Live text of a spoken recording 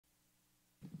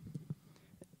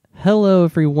Hello,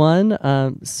 everyone.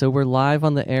 So we're live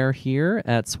on the air here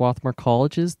at Swarthmore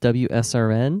College's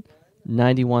WSRN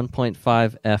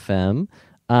 91.5 FM.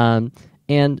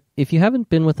 And if you haven't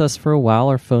been with us for a while,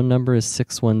 our phone number is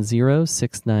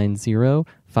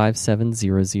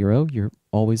 610-690-5700. You're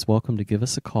always welcome to give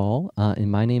us a call.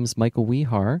 And my name is Michael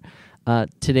Wehar.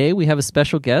 Today we have a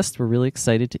special guest. We're really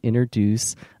excited to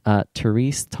introduce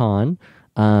Therese Ton,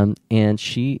 and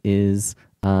she is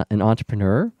an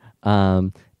entrepreneur.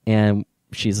 And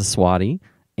she's a Swati,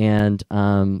 and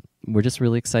we're just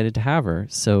really excited to have her.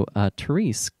 So,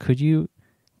 Therese, could you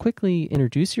quickly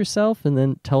introduce yourself and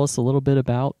then tell us a little bit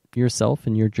about yourself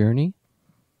and your journey?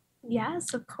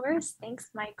 Yes, of course. Thanks,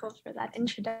 Michael, for that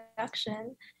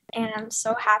introduction. And I'm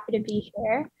so happy to be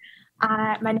here.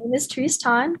 My name is Therese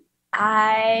Ton.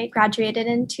 I graduated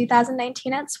in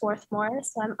 2019 at Swarthmore,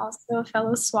 so I'm also a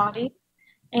fellow Swati.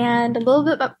 And a little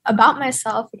bit about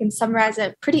myself, I can summarize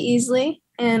it pretty easily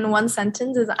in one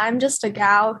sentence, is I'm just a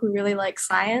gal who really likes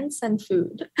science and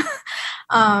food.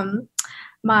 um,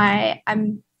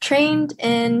 I'm trained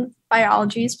in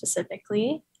biology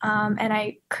specifically, and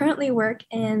I currently work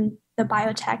in the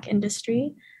biotech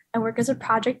industry. I work as a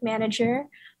project manager,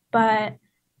 but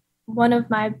one of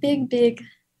my big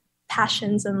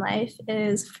passions in life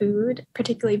is food,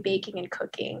 particularly baking and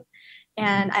cooking.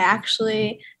 And I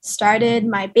actually started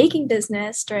my baking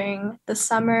business during the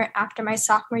summer after my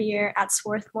sophomore year at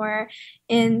Swarthmore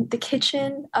in the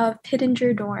kitchen of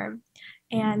Pittenger Dorm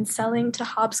and selling to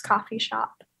Hobbs Coffee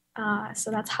Shop.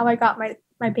 So that's how I got my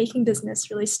baking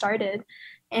business really started,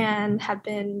 and have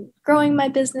been growing my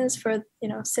business for,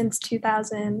 since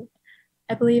 2000,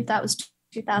 I believe that was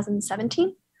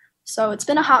 2017. So it's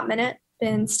been a hot minute.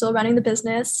 Been still running the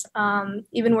business,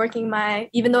 even though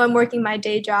I'm working my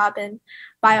day job in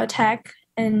biotech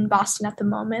in Boston at the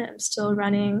moment. I'm still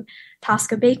running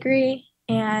Tosca Bakery,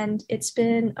 and it's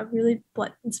been a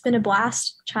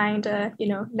blast trying to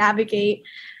navigate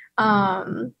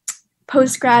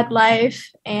post grad life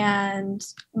and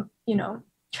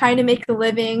trying to make a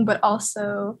living, but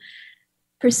also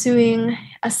pursuing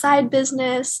a side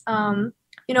business.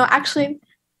 Actually,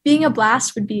 being a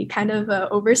blast would be kind of an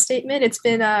overstatement. It's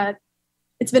been a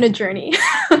journey.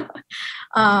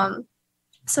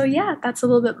 So yeah, that's a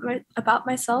little bit about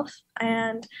myself,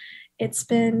 and it's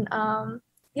been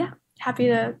happy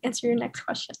to answer your next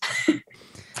question.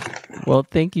 Well,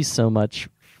 thank you so much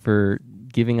for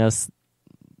giving us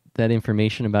that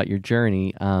information about your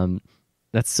journey.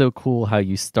 That's so cool how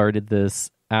you started this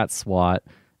at SWAT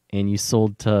and you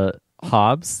sold to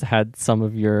Hobbs, had some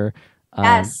of your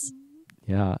Yes.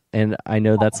 yeah, and I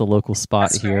know that's a local spot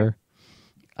That's here.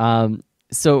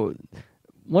 So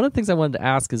one of the things I wanted to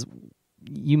ask is,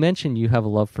 you mentioned you have a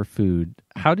love for food.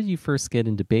 How did you first get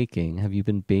into baking? Have you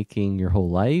been baking your whole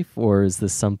life, or is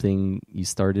this something you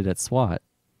started at SWAT?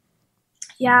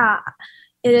 Yeah,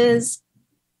 it is.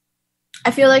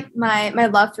 I feel like my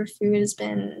love for food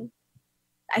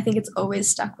I think it's always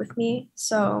stuck with me.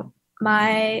 So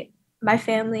my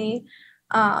family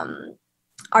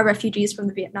are refugees from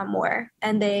the Vietnam War,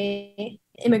 and they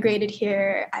immigrated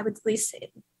here, I would at least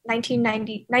say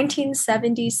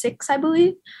 1976, I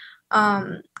believe.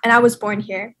 And I was born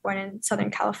in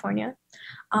Southern California.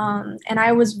 And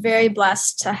I was very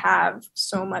blessed to have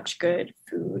so much good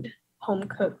food, home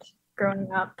cooked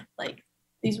growing up, like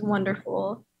these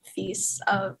wonderful feasts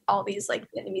of all these like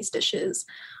Vietnamese dishes,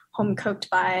 home cooked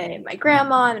by my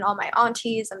grandma and all my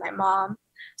aunties and my mom.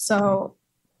 So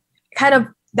kind of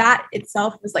that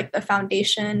itself was like the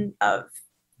foundation of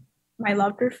my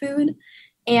love for food.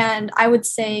 And I would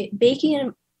say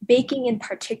baking in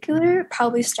particular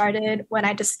probably started when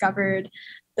I discovered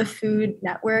the Food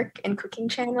Network and Cooking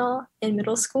Channel in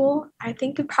middle school. I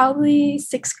think probably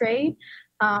sixth grade,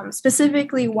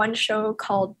 specifically one show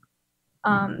called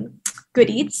Good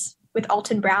Eats with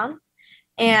Alton Brown.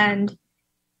 And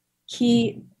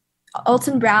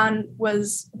Alton Brown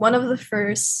was one of the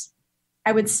first,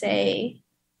 I would say,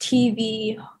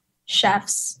 TV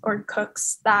chefs or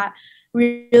cooks that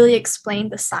really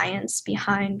explained the science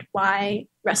behind why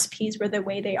recipes were the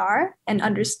way they are, and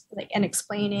and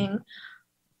explaining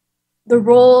the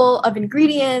role of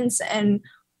ingredients and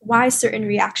why certain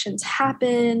reactions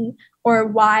happen, or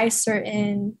why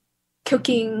certain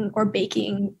cooking or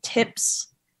baking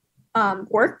tips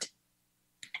worked.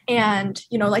 And,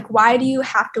 like, why do you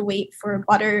have to wait for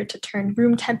butter to turn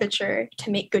room temperature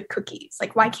to make good cookies?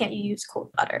 Like, why can't you use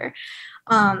cold butter?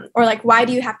 Or like, why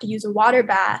do you have to use a water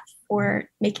bath for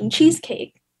making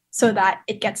cheesecake so that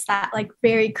it gets that like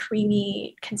very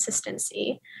creamy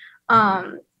consistency?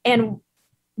 And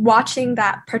watching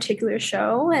that particular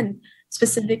show and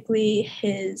specifically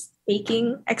his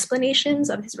baking explanations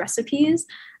of his recipes,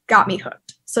 got me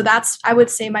hooked. So that's, I would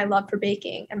say, my love for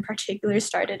baking in particular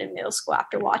started in middle school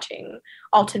after watching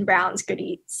Alton Brown's Good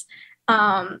Eats.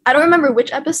 I don't remember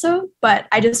which episode, but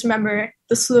I just remember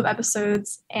the slew of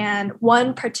episodes and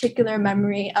one particular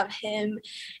memory of him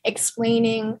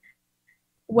explaining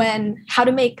how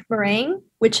to make meringue,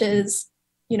 which is,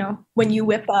 when you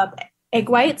whip up egg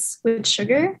whites with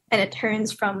sugar and it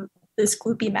turns from this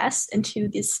gloopy mess into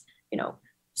this,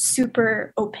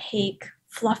 super opaque,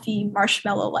 fluffy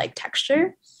marshmallow-like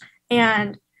texture,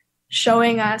 and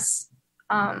showing us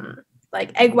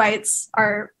like egg whites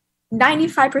are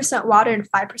 95% water and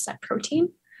 5% protein.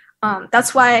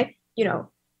 That's why,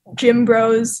 gym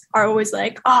bros are always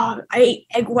like, oh, I ate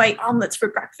egg white omelets for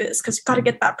breakfast because you got to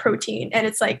get that protein. And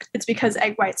it's because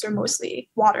egg whites are mostly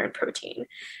water and protein.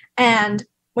 And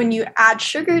when you add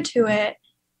sugar to it,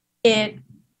 it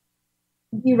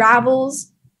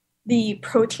unravels the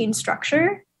protein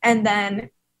structure and then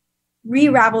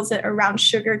re-ravels it around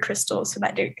sugar crystals so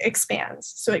that it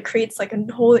expands. So it creates like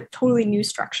a whole totally new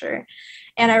structure.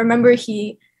 And I remember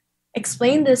he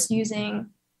explained this using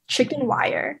chicken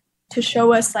wire to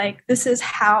show us like this is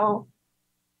how,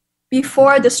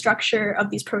 before the structure of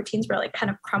these proteins were like kind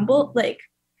of crumbled, like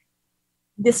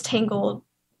this tangled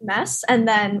mess. And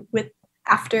then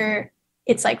after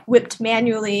it's like whipped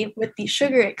manually with the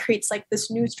sugar, it creates like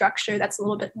this new structure that's a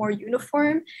little bit more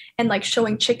uniform, and like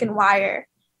showing chicken wire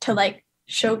to like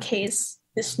showcase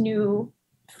this new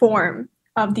form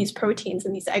of these proteins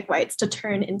and these egg whites to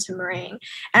turn into meringue.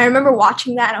 And I remember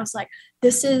watching that and I was like,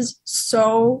 this is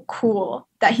so cool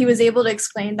that he was able to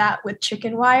explain that with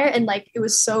chicken wire. And like, it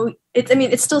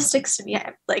still sticks to me.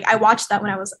 I watched that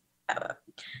when I was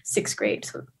 6th grade.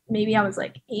 So maybe I was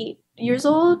like 8 years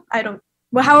old.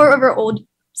 However old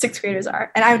 6th graders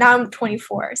are. And now I'm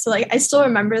 24. So like, I still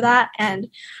remember that and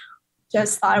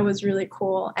just thought it was really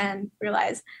cool and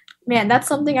realized, man, that's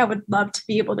something I would love to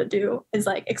be able to do, is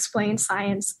like explain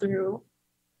science through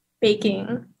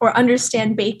baking, or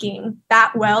understand baking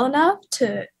that well enough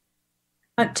to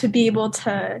be able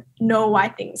to know why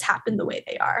things happen the way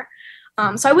they are.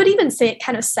 So I would even say it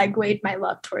kind of segued my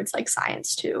love towards like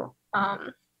science too.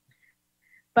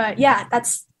 But yeah,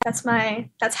 that's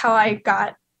how I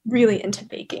got really into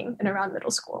baking and around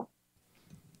middle school.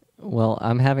 Well,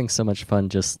 I'm having so much fun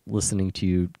just listening to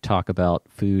you talk about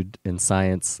food and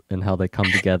science and how they come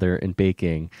together in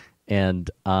baking.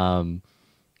 And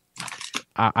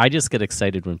I just get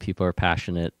excited when people are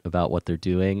passionate about what they're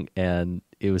doing. And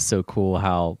it was so cool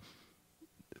how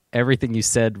everything you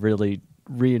said really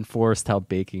reinforced how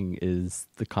baking is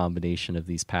the combination of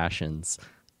these passions.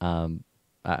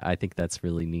 I think that's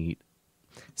really neat.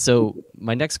 So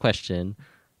my next question,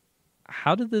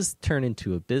 how did this turn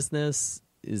into a business?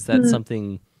 Is that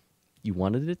something you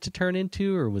wanted it to turn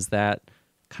into, or was that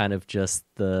kind of just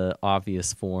the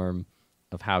obvious form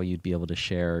of how you'd be able to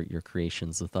share your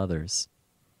creations with others?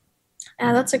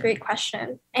 That's a great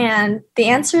question. And the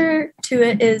answer to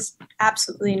it is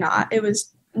absolutely not. It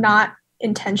was not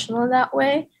intentional in that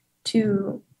way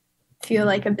to feel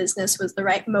like a business was the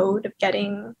right mode of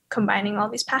combining all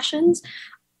these passions.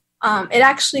 It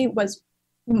actually was,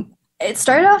 it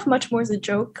started off much more as a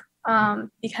joke.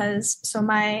 Because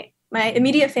my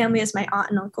immediate family is my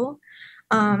aunt and uncle.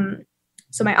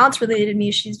 So my aunt's related to me,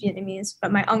 she's Vietnamese,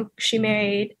 but she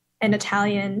married an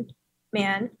Italian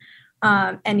man.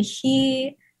 And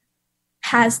he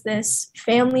has this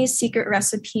family secret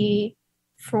recipe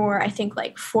for, I think,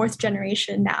 like 4th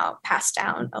generation now passed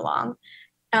down along.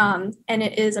 And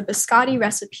it is a biscotti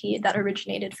recipe that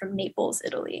originated from Naples,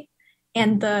 Italy.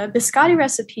 And the biscotti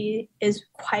recipe is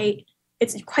quite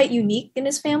unique in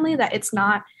his family, that it's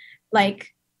not like,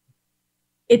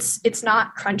 it's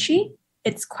not crunchy.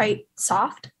 It's quite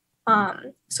soft.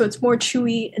 So it's more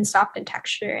chewy and soft in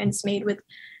texture, and it's made with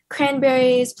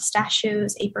cranberries,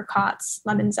 pistachios, apricots,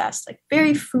 lemon zest, like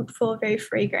very fruitful, very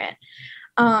fragrant.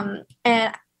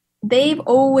 And they've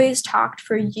always talked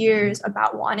for years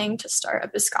about wanting to start a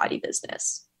biscotti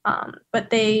business. But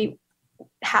they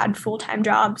had full-time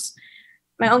jobs.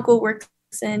 My uncle works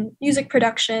in music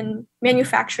production,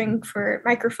 manufacturing for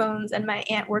microphones, and my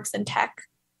aunt works in tech.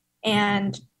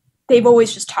 And they've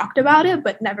always just talked about it,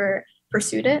 but never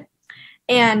pursued it.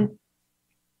 And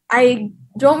I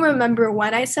don't remember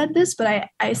when I said this, but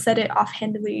I said it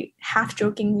offhandedly, half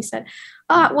jokingly said,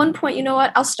 at one point, you know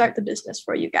what, I'll start the business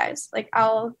for you guys. Like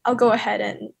I'll go ahead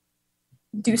and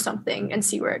do something and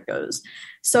see where it goes.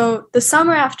 So the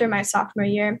summer after my sophomore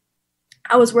year,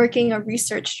 I was working a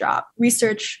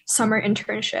research summer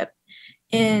internship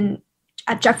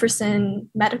at Jefferson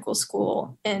Medical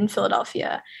School in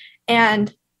Philadelphia.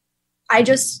 And I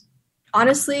just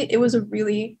honestly, it was a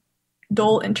really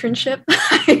dull internship.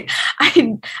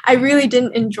 I really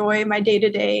didn't enjoy my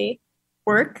day-to-day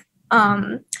work.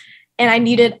 And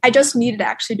I just needed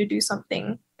actually to do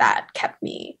something that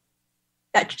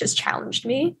just challenged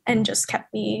me and just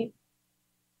kept me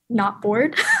not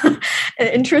bored.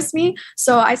 It interests me.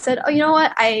 So I said, oh, you know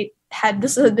what?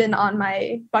 This had been on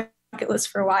my bucket list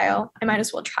for a while. I might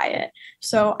as well try it.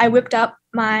 So I whipped up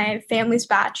my family's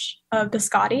batch of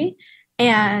biscotti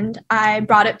and I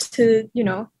brought it to,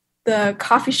 the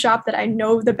coffee shop that I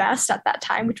know the best at that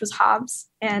time, which was Hobbs.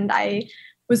 And I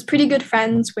was pretty good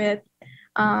friends with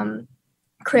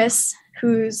Chris,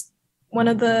 who's one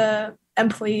of the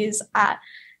employees at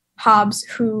Hobbs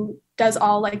who does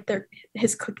all like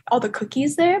all the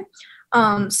cookies there.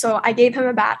 So I gave him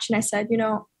a batch and I said,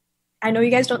 I know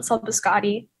you guys don't sell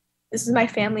biscotti. This is my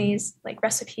family's like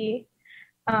recipe.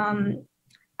 I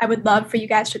would love for you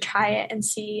guys to try it and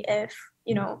see if,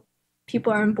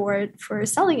 people are on board for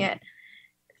selling it.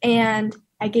 And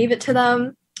I gave it to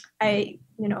them. I,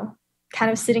 kind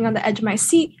of sitting on the edge of my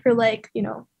seat for like,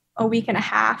 a week and a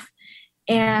half.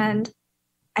 And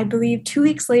I believe 2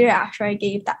 weeks later after I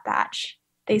gave that batch,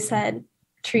 they said,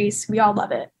 Therese, we all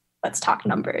love it. Let's talk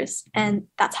numbers. And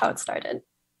that's how it started.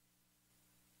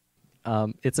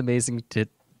 It's amazing to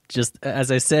just,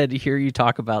 as I said, hear you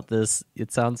talk about this.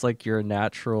 It sounds like you're a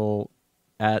natural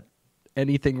at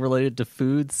anything related to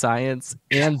food, science,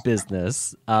 and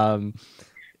business. To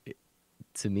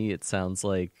me, it sounds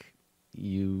like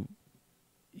you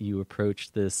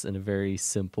approach this in a very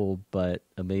simple but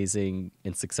amazing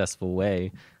and successful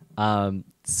way.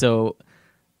 So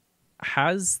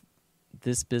has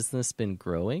this business been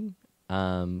growing?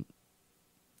 Are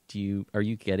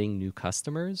you getting new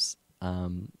customers?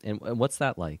 And what's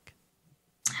that like?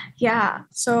 Yeah.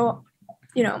 So,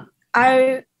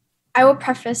 I will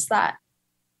preface that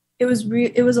it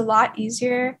was a lot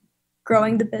easier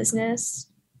growing the business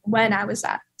when I was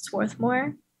at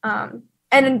Swarthmore.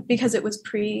 And because it was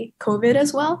pre-COVID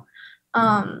as well.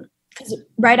 Because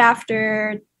right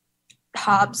after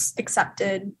Hobbs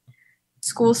accepted,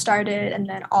 school started, and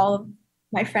then all of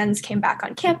my friends came back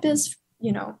on campus,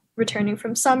 returning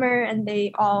from summer, and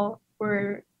they all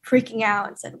were freaking out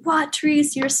and said, "What,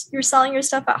 Therese, you're selling your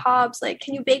stuff at Hobbs? Like,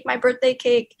 can you bake my birthday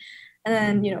cake?"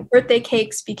 And then, birthday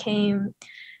cakes became,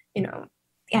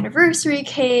 anniversary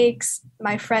cakes.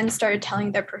 My friends started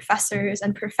telling their professors,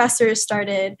 and professors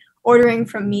started ordering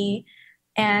from me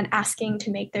and asking to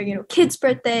make their, kid's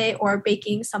birthday or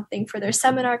baking something for their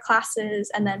seminar classes.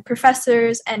 And then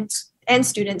professors and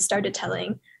students started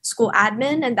telling school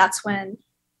admin. And that's when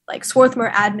like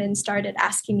Swarthmore admin started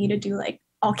asking me to do like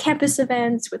all campus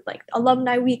events with like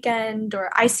alumni weekend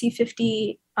or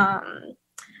IC50, not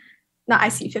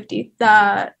IC50,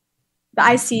 the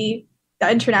IC,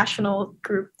 the international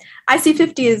group.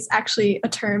 IC50 is actually a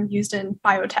term used in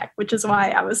biotech, which is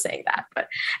why I was saying that. But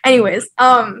anyways,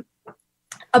 a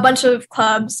bunch of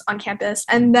clubs on campus.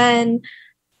 And then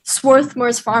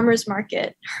Swarthmore's Farmers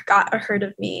Market got heard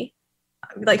of me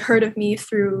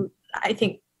through, I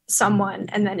think, someone,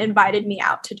 and then invited me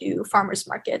out to do farmers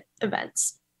market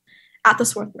events at the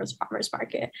Swarthmore's Farmers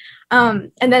Market.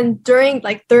 And then during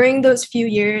those few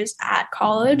years at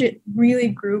college, it really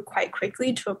grew quite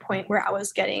quickly to a point where I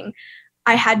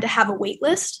had to have a wait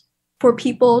list for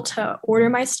people to order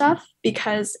my stuff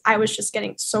because I was just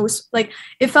getting so, like,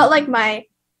 it felt like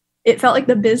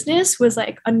the business was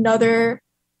like another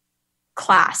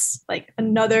class, like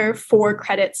another 4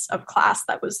 credits of class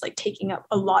that was like taking up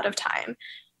a lot of time.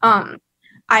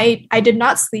 I did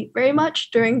not sleep very much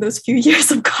during those few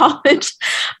years of college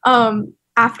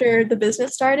after the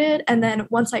business started. And then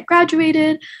once I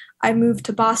graduated, I moved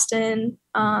to Boston,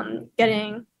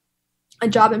 getting a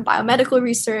job in biomedical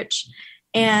research,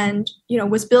 and,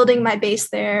 was building my base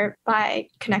there by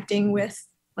connecting with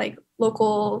like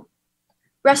local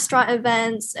restaurant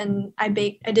events. And I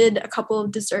did a couple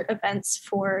of dessert events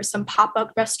for some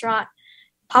pop-up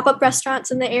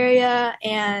restaurants in the area,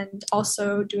 and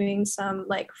also doing some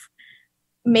like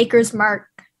makers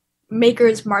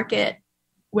market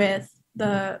with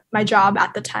my job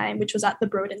at the time, which was at the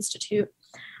Broad Institute.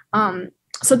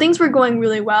 So things were going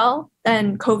really well.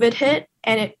 Then COVID hit,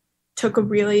 and it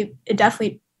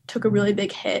definitely took a really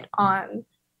big hit on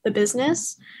the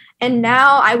business. And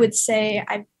now I would say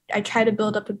I try to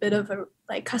build up a bit of a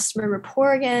like customer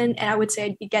rapport again, and I would say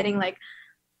I'd be getting like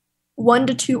 1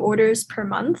 to 2 orders per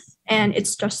month, and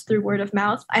it's just through word of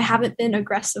mouth. I haven't been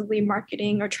aggressively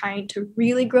marketing or trying to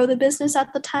really grow the business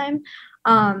at the time,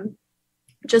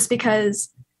 just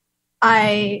because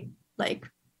I like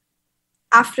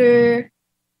after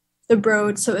the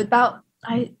Broad, so about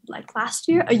I like last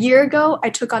year, a year ago, I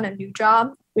took on a new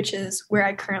job, which is where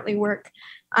I currently work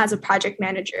as a project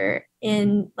manager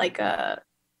in like a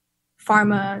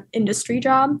pharma industry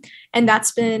job. And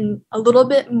that's been a little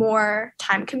bit more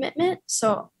time commitment.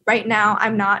 So right now,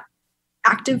 I'm not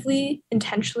actively,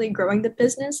 intentionally growing the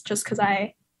business just because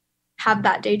I have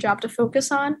that day job to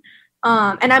focus on.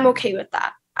 And I'm okay with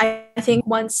that. I think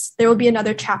once there will be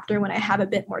another chapter when I have a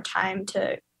bit more time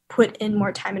to put in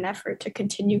more time and effort to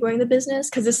continue growing the business,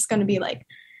 because this is going to be like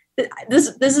this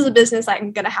is a business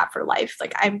I'm going to have for life.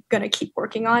 Like I'm going to keep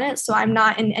working on it. So I'm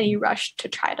not in any rush to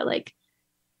try to like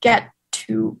get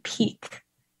to peak,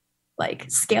 like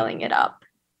scaling it up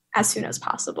as soon as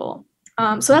possible.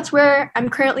 So that's where I'm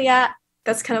currently at.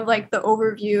 That's kind of like the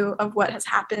overview of what has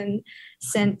happened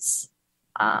since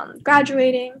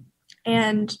graduating.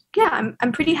 And yeah,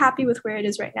 I'm pretty happy with where it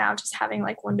is right now, just having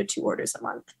like 1 to 2 orders a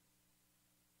month.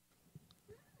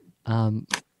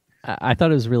 I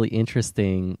thought it was really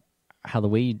interesting how the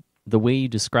way you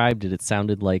described it. It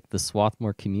sounded like the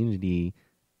Swarthmore community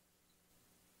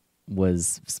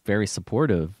was very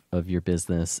supportive of your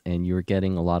business, and you were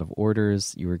getting a lot of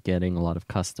orders. You were getting a lot of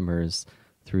customers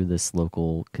through this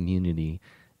local community,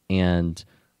 and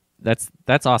that's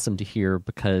awesome to hear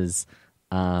because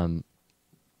there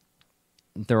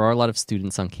are a lot of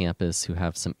students on campus who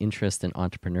have some interest in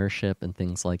entrepreneurship and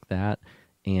things like that,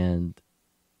 and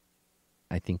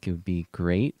I think it would be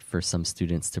great for some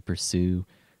students to pursue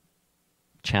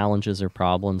challenges or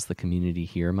problems the community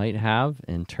here might have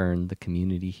and turn the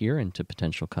community here into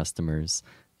potential customers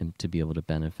and to be able to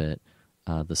benefit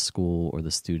the school or the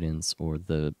students or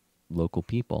the local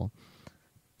people.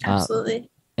 Absolutely.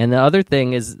 And the other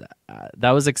thing is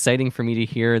that was exciting for me to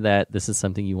hear that this is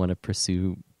something you want to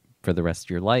pursue for the rest of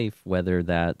your life, whether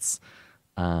that's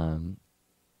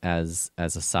as a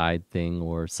side thing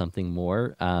or something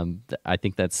more. I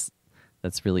think that's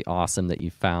really awesome that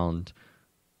you found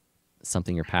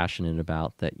something you're passionate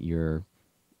about, that you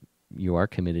are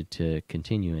committed to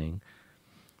continuing.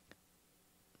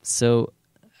 So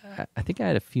I think I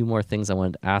had a few more things I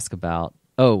wanted to ask about.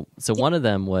 Oh, so one of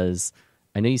them was,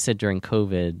 I know you said during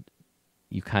COVID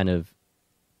you kind of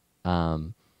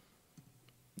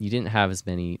you didn't have as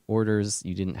many orders,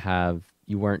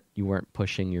 you weren't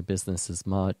pushing your business as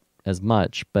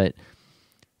much, but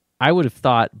I would have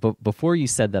thought, before you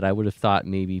said that, I would have thought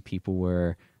maybe people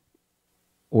were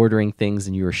ordering things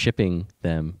and you were shipping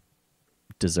them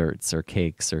desserts or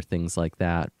cakes or things like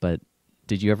that. But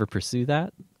did you ever pursue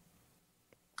that?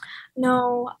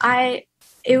 No,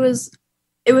 it was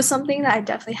something that I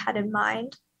definitely had in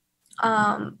mind.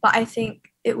 But I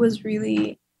think it would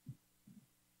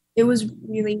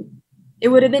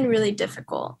have been really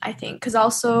difficult, I think, because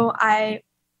also I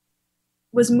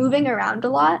was moving around a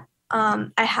lot. I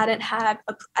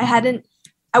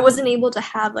wasn't able to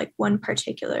have like one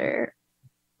particular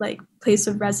like place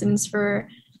of residence for,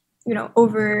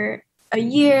 over a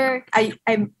year. I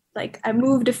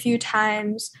moved a few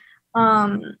times,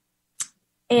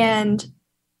 and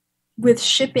with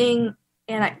shipping,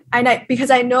 and I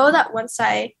because I know that once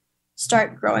I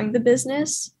start growing the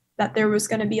business, that there was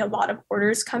going to be a lot of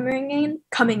orders coming in.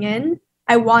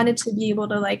 I wanted to be able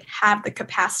to like have the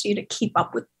capacity to keep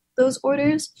up with those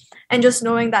orders, and just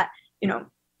knowing that,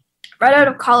 right out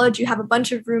of college, you have a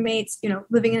bunch of roommates,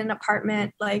 living in an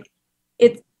apartment, like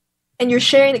it, and you're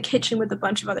sharing the kitchen with a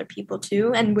bunch of other people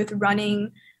too. And with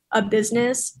running a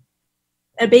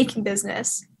baking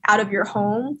business out of your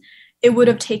home, it would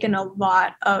have taken a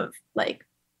lot of like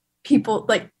people,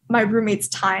 like my roommates'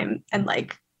 time and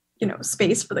like,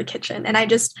 space for the kitchen. And I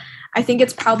think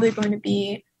it's probably going to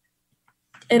be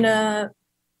in a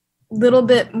little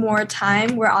bit more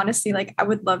time where honestly, like I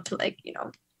would love to like,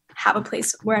 have a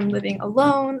place where I'm living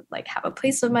alone, like have a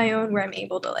place of my own where I'm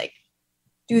able to like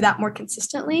do that more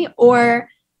consistently, or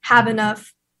have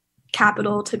enough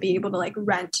capital to be able to like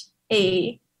rent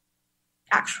a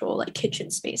actual like kitchen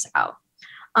space out.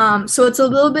 So it's a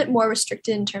little bit more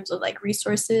restricted in terms of like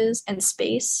resources and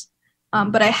space.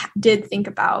 But I did think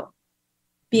about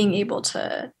being able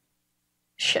to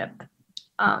ship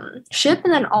and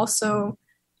then also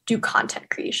do content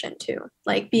creation too,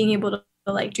 like being able to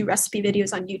like do recipe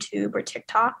videos on YouTube or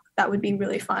TikTok. That would be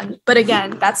really fun. But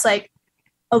again, that's like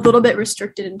a little bit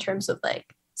restricted in terms of like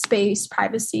space,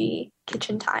 privacy,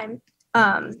 kitchen time.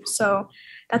 So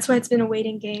that's why it's been a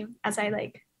waiting game as I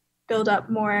like build up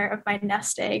more of my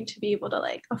nest egg to be able to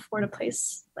like afford a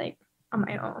place like on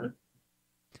my own.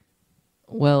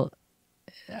 Well,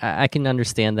 I can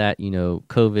understand that,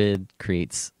 COVID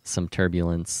creates some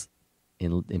turbulence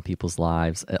in people's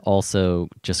lives. Also,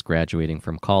 just graduating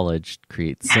from college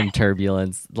creates some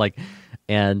turbulence.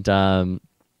 And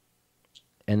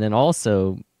and then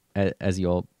also, as you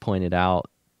all pointed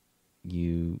out,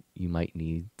 you might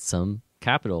need some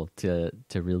capital to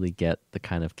really get the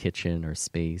kind of kitchen or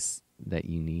space that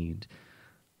you need.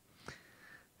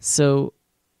 So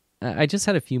I just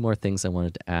had a few more things I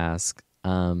wanted to ask.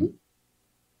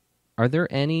 Are there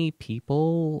any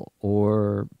people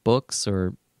or books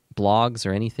or blogs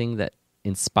or anything that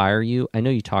inspire you? I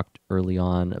know you talked early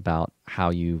on about how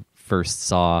you first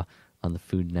saw on the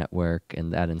Food Network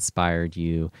and that inspired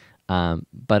you.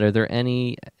 But are there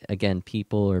any, again,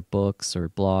 people or books or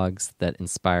blogs that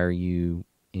inspire you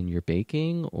in your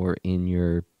baking or in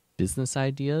your business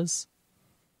ideas?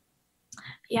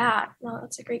 Yeah, no,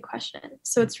 that's a great question.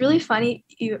 So it's really funny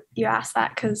you asked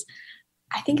that because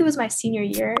I think it was my senior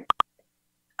year.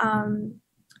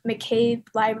 McCabe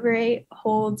Library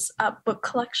holds a book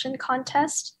collection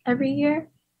contest every year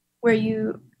where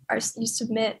you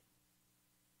submit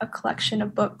a collection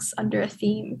of books under a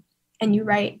theme and you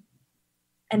write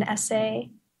an essay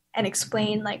and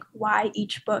explain like why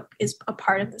each book is a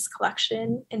part of this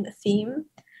collection in the theme.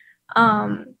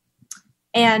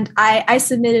 And I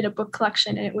submitted a book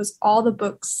collection, and it was all the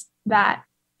books that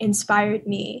inspired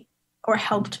me or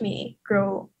helped me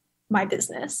grow my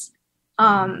business.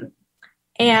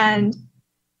 And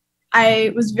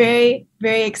I was very,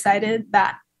 very excited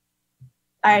that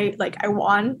I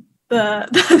won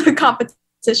the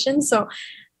competition. So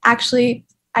actually,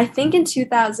 I think in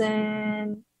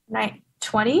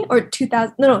 2020 or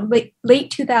 2000, no, late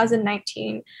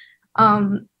 2019,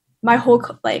 my whole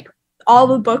all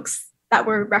the books that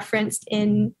were referenced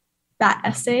in that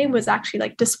essay was actually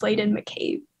like displayed in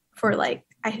McCabe for like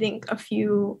I think a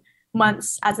few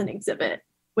months as an exhibit,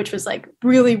 which was like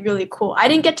really, really cool. I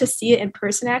didn't get to see it in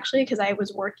person actually because I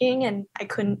was working and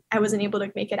I wasn't able to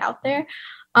make it out there.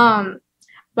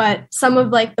 But some of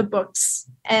like the books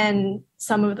and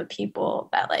some of the people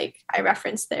that like I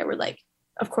referenced there were like,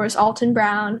 of course, Alton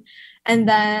Brown. And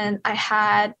then I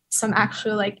had some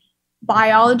actual like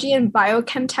biology and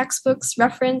biochem textbooks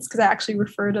referenced because I actually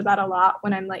refer to that a lot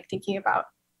when I'm like thinking about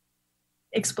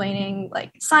explaining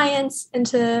like science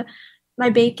into my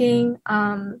baking.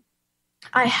 I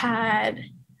had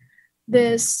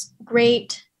this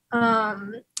great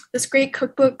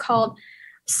cookbook called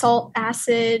Salt,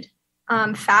 Acid,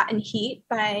 Fat, and Heat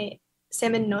by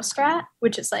Salmon Nostrat,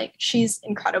 which is like she's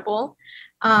incredible.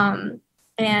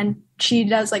 And she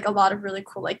does like a lot of really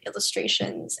cool like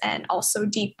illustrations and also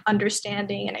deep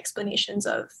understanding and explanations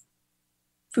of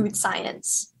food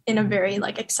science in a very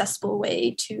like accessible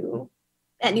way to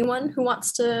anyone who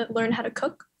wants to learn how to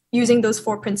cook using those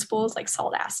 4 principles like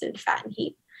salt, acid, fat, and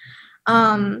heat.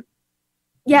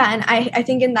 Yeah, and I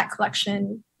think in that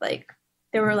collection like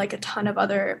there were like a ton of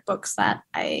other books that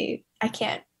I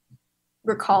can't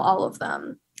recall all of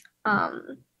them.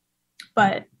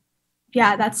 But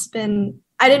yeah,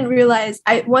 I didn't realize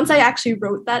once I actually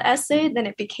wrote that essay, then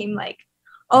it became like,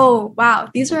 oh, wow,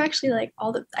 these are actually like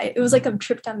it was like a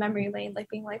trip down memory lane, like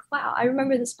being like, wow, I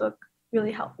remember this book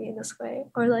really helped me in this way.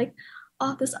 Or like,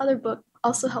 oh, this other book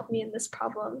also helped me in this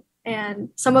problem. And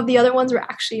some of the other ones were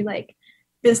actually like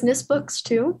business books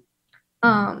too.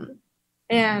 Or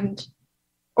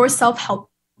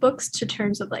self-help books to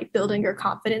terms of like building your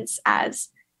confidence as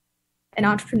an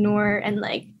entrepreneur and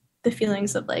like the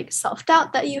feelings of like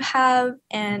self-doubt that you have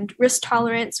and risk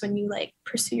tolerance when you like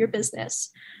pursue your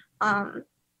business.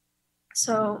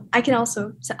 So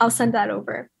I'll send that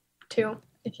over too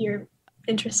if you're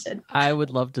interested. I would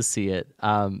love to see it.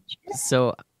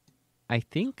 So I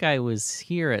think I was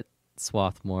here at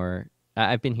Swarthmore.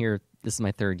 I've been here. This is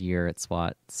my 3rd year at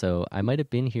SWAT, so I might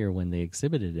have been here when they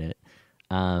exhibited it.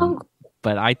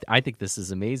 But I think this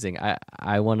is amazing.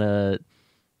 I want to.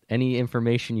 Any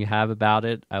information you have about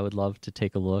it, I would love to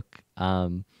take a look.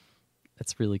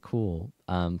 That's really cool.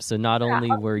 So not only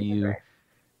were you,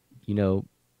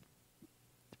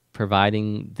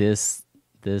 providing this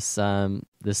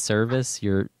service,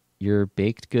 your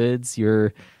baked goods,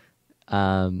 your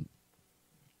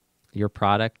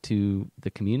product to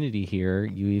the community here,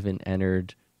 you even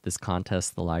entered this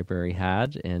contest the library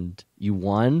had, and you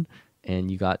won.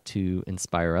 And you got to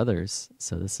inspire others,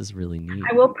 so this is really neat.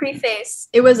 I will preface: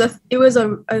 it was a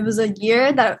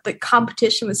year that the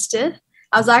competition was stiff.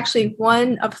 I was actually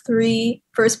one of 3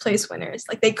 first place winners.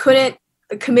 Like the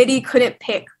committee couldn't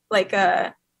pick like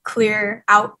a clear,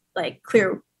 I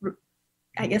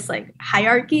guess like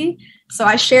hierarchy. So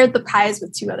I shared the prize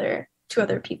with two other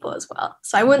people as well.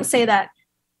 So I wouldn't say that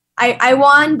I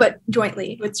won, but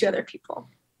jointly with 2 other people.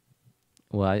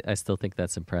 Well, I still think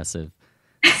that's impressive.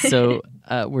 So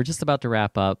we're just about to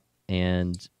wrap up,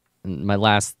 and my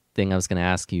last thing I was going to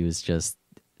ask you is just,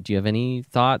 do you have any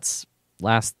thoughts,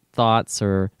 last thoughts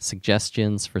or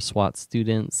suggestions for SWAT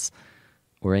students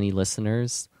or any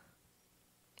listeners?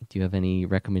 Do you have any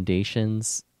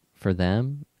recommendations for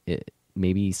them?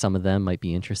 Maybe some of them might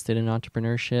be interested in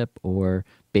entrepreneurship or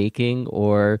baking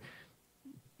or,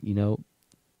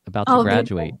 about to All of the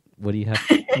graduate. What do you have?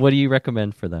 What do you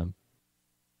recommend for them?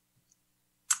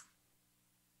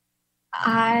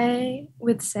 I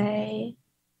would say,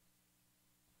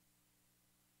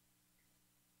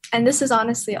 and this is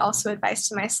honestly also advice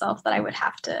to myself that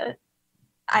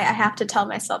I have to tell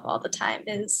myself all the time,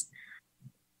 is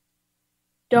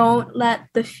don't let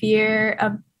the fear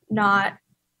of not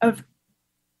of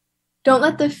don't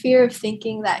let the fear of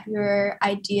thinking that your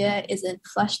idea isn't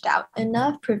fleshed out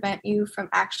enough prevent you from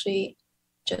actually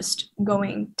just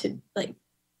going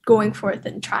forth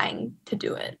and trying to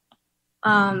do it.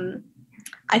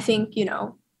 I think,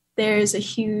 there's a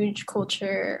huge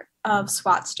culture of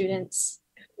SWAT students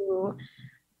who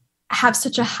have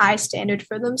such a high standard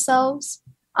for themselves,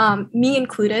 me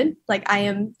included. Like, I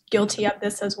am guilty of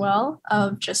this as well,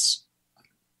 of just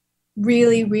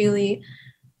really, really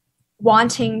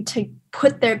wanting to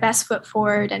put their best foot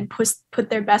forward and put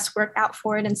their best work out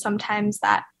forward. And sometimes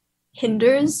that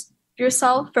hinders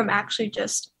yourself from actually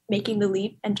just making the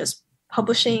leap and just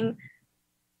publishing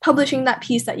that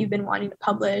piece that you've been wanting to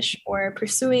publish, or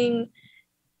pursuing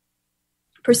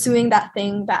that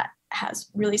thing that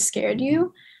has really scared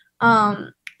you.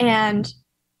 And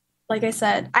like I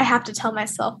said, I have to tell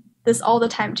myself this all the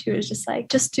time too, is just like,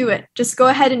 just do it. Just go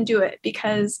ahead and do it,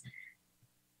 because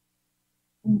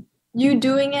you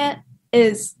doing it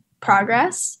is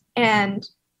progress, and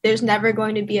there's never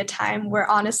going to be a time where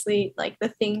honestly, like, the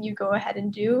thing you go ahead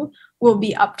and do will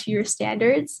be up to your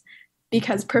standards,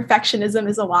 because perfectionism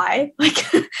is a lie. Like,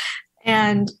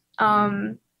 and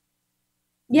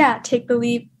take the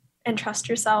leap and trust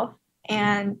yourself,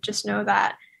 and just know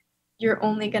that you're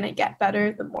only going to get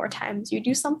better the more times you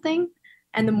do something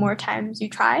and the more times you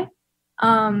try.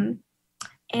 And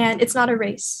it's not a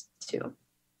race too.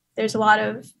 There's a lot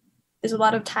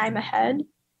of time ahead,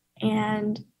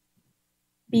 and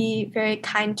be very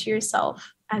kind to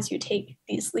yourself as you take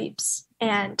these leaps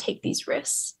and take these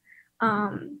risks.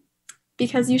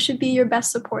 Because you should be your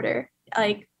best supporter.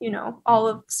 Like, all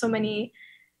of so many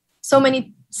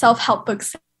self-help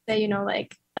books say,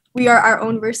 like, we are our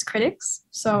own worst critics.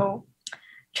 So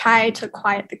try to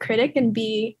quiet the critic and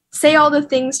say all the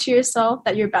things to yourself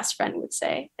that your best friend would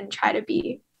say, and try to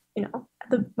be, your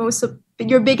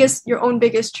own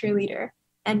biggest cheerleader,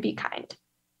 and be kind.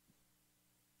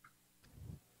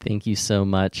 Thank you so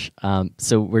much.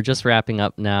 So we're just wrapping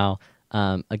up now.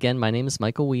 Again, my name is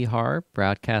Michael Wehar,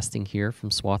 broadcasting here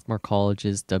from Swarthmore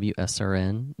College's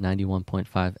WSRN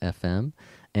 91.5 FM.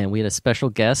 And we had a special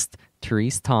guest,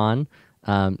 Therese Ton,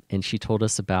 and she told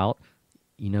us about,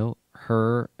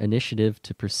 her initiative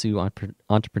to pursue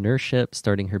entrepreneurship,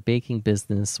 starting her baking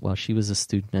business while she was a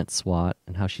student at SWAT,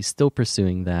 and how she's still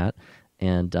pursuing that.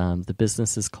 And the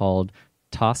business is called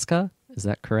Tosca. Is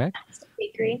that correct?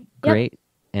 Bakery. Great. Yep.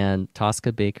 And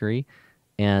Tosca Bakery.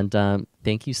 And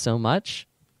thank you so much.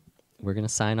 We're going to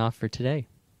sign off for today.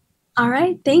 All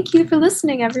right. Thank you for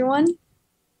listening, everyone.